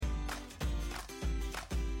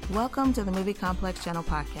Welcome to the Movie Complex Channel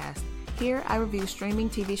podcast. Here, I review streaming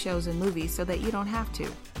TV shows and movies so that you don't have to.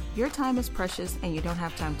 Your time is precious and you don't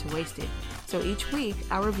have time to waste it. So each week,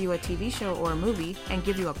 I'll review a TV show or a movie and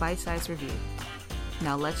give you a bite-sized review.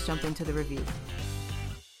 Now let's jump into the review.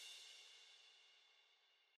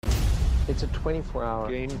 It's a 24-hour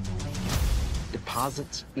game.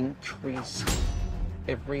 Deposits increase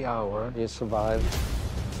every hour. You survive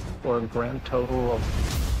for a grand total of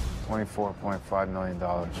 $24.5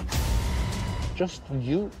 million. just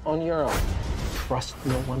you on your own. Trust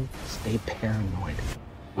no one. Stay paranoid.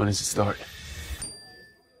 When does it start?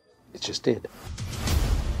 It just did.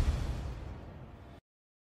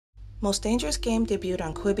 Most Dangerous Game debuted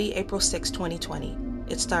on Quibi April 6, 2020.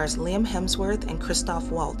 It stars Liam Hemsworth and Christoph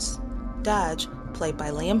Waltz. Dodge, played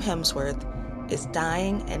by Liam Hemsworth, is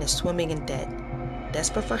dying and is swimming in debt.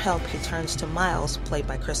 Desperate for help, he turns to Miles, played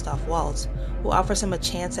by Christoph Waltz, who offers him a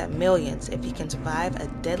chance at millions if he can survive a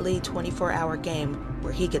deadly 24-hour game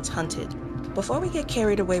where he gets hunted. Before we get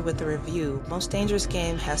carried away with the review, Most Dangerous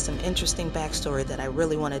Game has some interesting backstory that I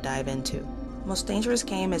really want to dive into. Most Dangerous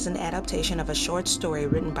Game is an adaptation of a short story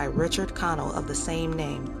written by Richard Connell of the same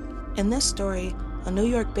name. In this story, a New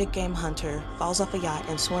York big game hunter falls off a yacht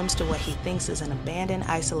and swims to what he thinks is an abandoned,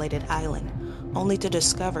 isolated island, only to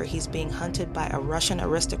discover he's being hunted by a Russian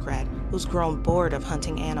aristocrat who's grown bored of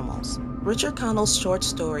hunting animals. Richard Connell's short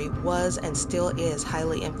story was and still is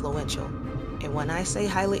highly influential. And when I say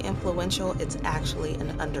highly influential, it's actually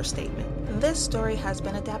an understatement. This story has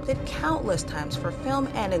been adapted countless times for film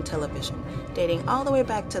and in television, dating all the way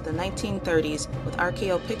back to the 1930s with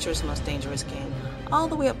RKO Pictures' Most Dangerous Game, all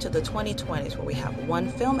the way up to the 2020s where we have one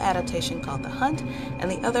film adaptation called The Hunt and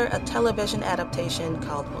the other a television adaptation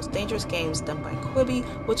called Most Dangerous Games done by Quibi,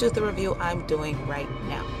 which is the review I'm doing right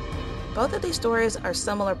now. Both of these stories are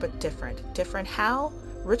similar but different. Different how?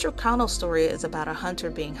 Richard Connell's story is about a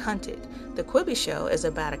hunter being hunted. The Quibi show is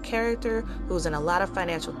about a character who's in a lot of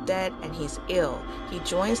financial debt and he's ill. He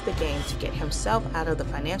joins the game to get himself out of the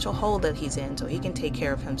financial hole that he's in so he can take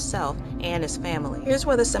care of himself and his family. Here's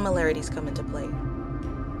where the similarities come into play.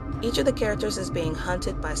 Each of the characters is being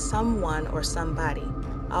hunted by someone or somebody.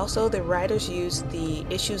 Also, the writers used the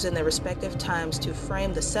issues in their respective times to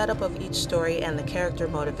frame the setup of each story and the character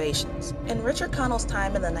motivations. In Richard Connell's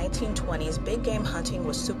time in the 1920s, big game hunting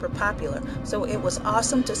was super popular, so it was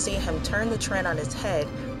awesome to see him turn the trend on its head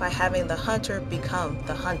by having the hunter become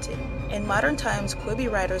the hunted. In modern times, Quibi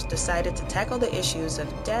writers decided to tackle the issues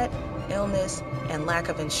of debt, illness, and lack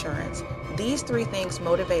of insurance. These three things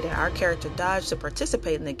motivated our character Dodge to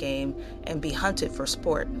participate in the game and be hunted for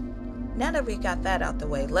sport. Now that we got that out the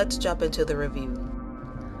way, let's jump into the review.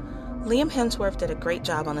 Liam Hemsworth did a great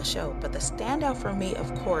job on the show, but the standout for me,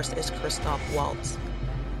 of course, is Christoph Waltz.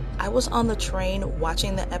 I was on the train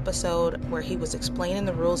watching the episode where he was explaining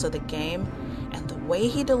the rules of the game, and the way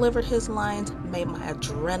he delivered his lines made my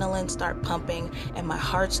adrenaline start pumping and my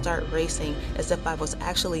heart start racing as if I was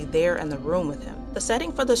actually there in the room with him. The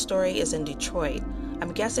setting for the story is in Detroit.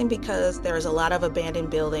 I'm guessing because there's a lot of abandoned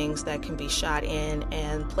buildings that can be shot in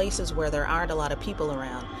and places where there aren't a lot of people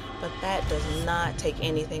around, but that does not take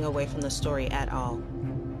anything away from the story at all.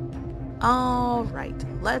 Alright,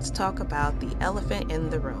 let's talk about the elephant in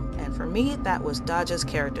the room, and for me that was Dodge's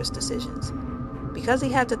character's decisions. Because he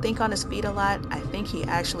had to think on his feet a lot, I think he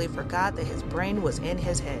actually forgot that his brain was in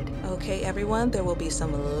his head. Okay everyone, there will be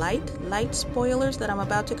some light spoilers that I'm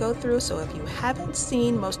about to go through, so if you haven't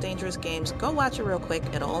seen Most Dangerous Games, go watch it real quick.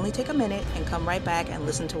 It'll only take a minute and come right back and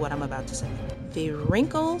listen to what I'm about to say. The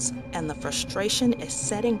wrinkles and the frustration is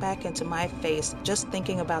setting back into my face just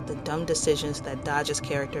thinking about the dumb decisions that Dodge's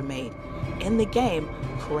character made. In the game,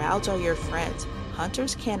 crowds are your friends.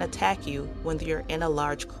 Hunters can't attack you when you're in a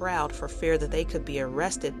large crowd for fear that they could be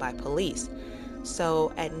arrested by police.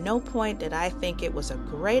 So at no point did I think it was a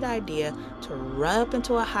great idea to run up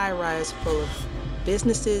into a high-rise full of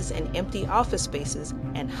businesses and empty office spaces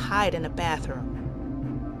and hide in a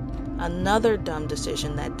bathroom. Another dumb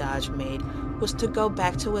decision that Dodge made was to go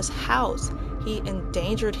back to his house. He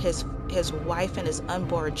endangered his wife and his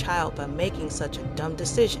unborn child by making such a dumb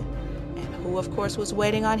decision. And who of course was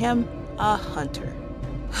waiting on him? A hunter.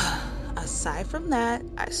 Aside from that,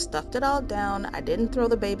 I stuffed it all down, I didn't throw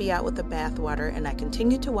the baby out with the bathwater, and I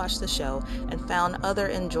continued to watch the show and found other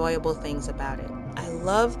enjoyable things about it. I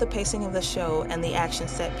love the pacing of the show and the action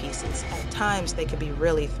set pieces. At times, they can be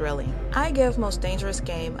really thrilling. I give Most Dangerous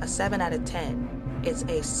Game a 7 out of 10. It's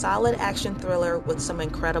a solid action thriller with some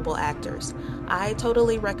incredible actors. I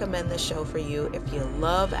totally recommend this show for you if you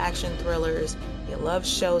love action thrillers, you love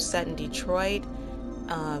shows set in Detroit,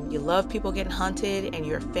 you love people getting hunted, and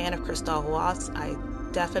you're a fan of Christoph Waltz. I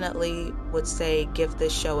definitely would say give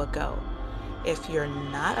this show a go. If you're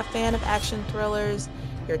not a fan of action thrillers,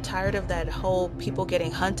 you're tired of that whole people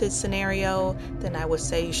getting hunted scenario, then I would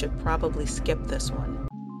say you should probably skip this one.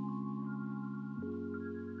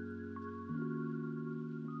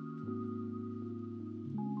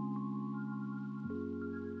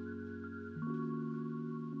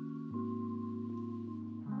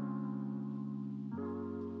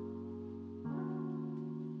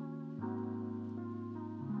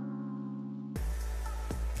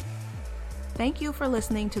 Thank you for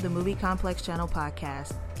listening to the Movie Complex Channel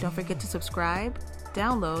podcast. Don't forget to subscribe,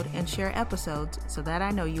 download, and share episodes so that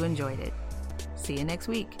I know you enjoyed it. See you next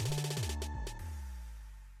week.